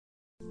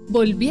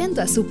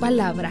Volviendo a su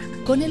palabra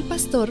con el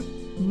pastor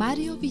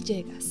Mario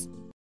Villegas.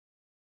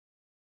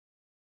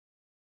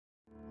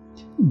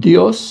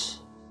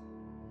 Dios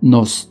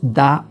nos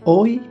da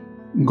hoy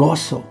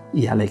gozo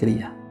y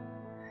alegría.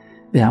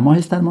 Veamos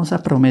esta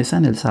hermosa promesa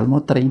en el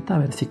Salmo 30,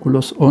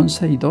 versículos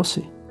 11 y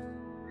 12.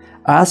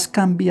 Has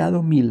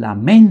cambiado mi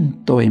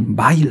lamento en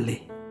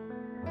baile,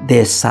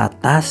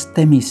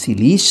 desataste mi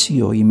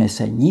cilicio y me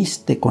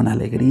ceñiste con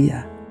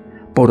alegría.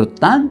 Por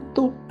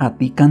tanto, a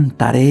ti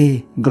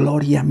cantaré,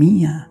 gloria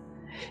mía,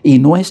 y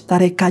no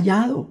estaré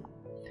callado.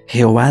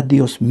 Jehová,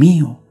 Dios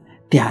mío,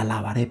 te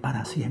alabaré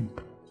para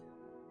siempre.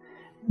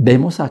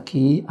 Vemos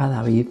aquí a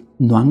David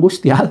no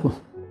angustiado,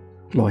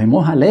 lo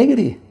vemos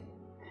alegre.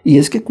 Y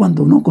es que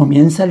cuando uno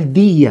comienza el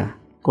día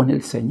con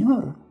el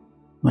Señor,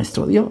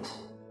 nuestro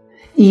Dios,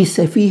 y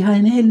se fija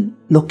en Él,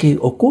 lo que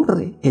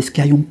ocurre es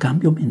que hay un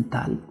cambio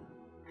mental.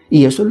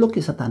 Y eso es lo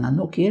que Satanás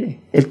no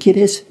quiere. Él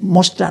quiere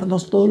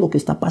mostrarnos todo lo que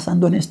está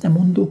pasando en este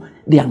mundo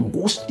de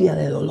angustia,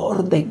 de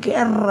dolor, de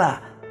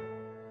guerra.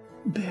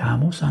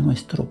 Veamos a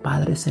nuestro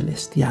Padre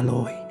Celestial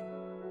hoy,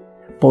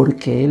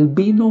 porque Él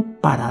vino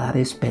para dar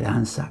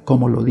esperanza,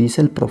 como lo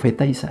dice el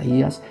profeta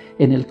Isaías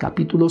en el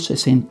capítulo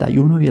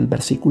 61 y el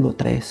versículo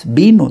 3.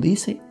 Vino,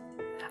 dice,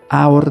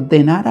 a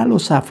ordenar a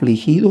los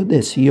afligidos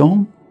de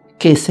Sión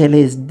que se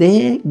les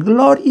dé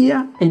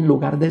gloria en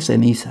lugar de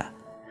ceniza,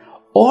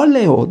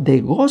 óleo de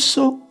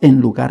gozo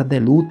en lugar de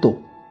luto,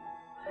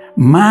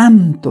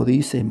 manto,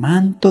 dice,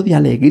 manto de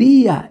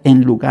alegría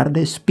en lugar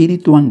de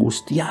espíritu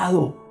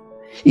angustiado,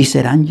 y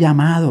serán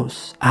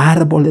llamados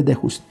árboles de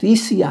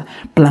justicia,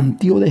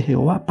 plantío de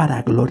Jehová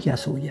para gloria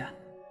suya.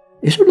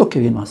 Eso es lo que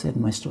vino a hacer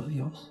nuestro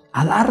Dios,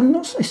 a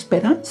darnos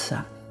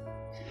esperanza,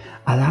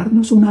 a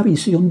darnos una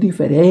visión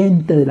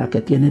diferente de la que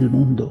tiene el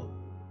mundo,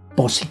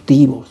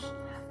 positivos,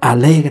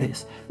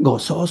 alegres,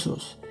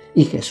 gozosos.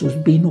 Y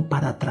Jesús vino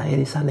para traer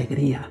esa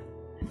alegría,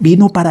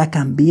 vino para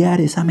cambiar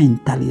esa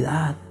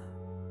mentalidad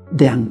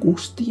de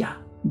angustia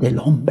del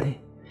hombre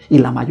y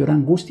la mayor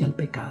angustia, el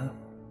pecado.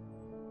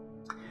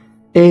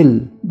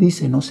 Él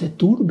dice, no se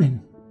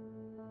turben,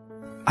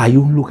 hay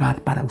un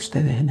lugar para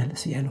ustedes en el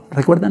cielo.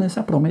 ¿Recuerdan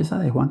esa promesa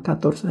de Juan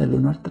 14, del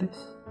 1 al 3?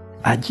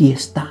 Allí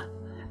está,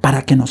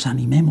 para que nos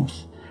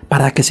animemos,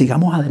 para que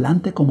sigamos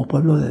adelante como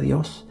pueblo de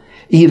Dios.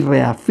 Y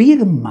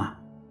reafirma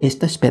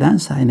esta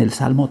esperanza en el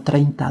Salmo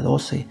 30,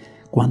 12,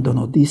 cuando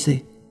nos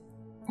dice,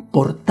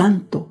 por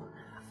tanto,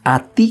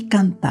 a ti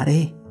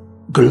cantaré,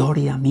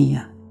 gloria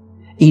mía,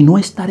 y no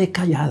estaré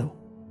callado.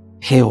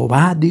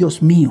 Jehová,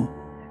 Dios mío,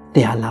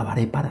 te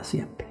alabaré para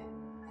siempre.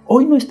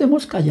 Hoy no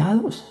estemos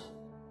callados.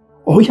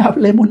 Hoy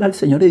hablemosle al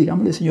Señor y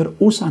digámosle, Señor,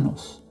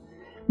 úsanos.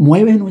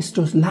 Mueve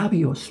nuestros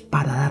labios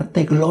para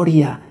darte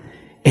gloria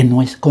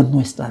con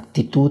nuestra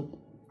actitud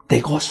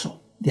de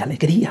gozo, de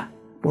alegría,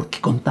 porque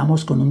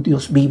contamos con un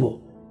Dios vivo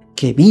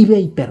que vive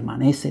y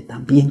permanece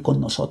también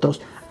con nosotros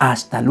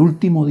hasta el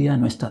último día de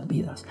nuestras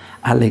vidas.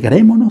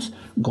 Alegrémonos,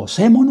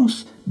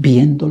 gocémonos,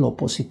 viendo lo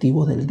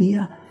positivo del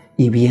día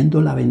y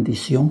viendo la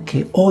bendición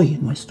que hoy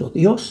nuestro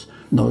Dios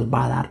nos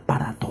va a dar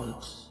para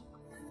todos.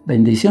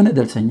 Bendiciones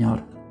del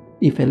Señor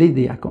y feliz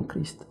día con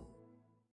Cristo.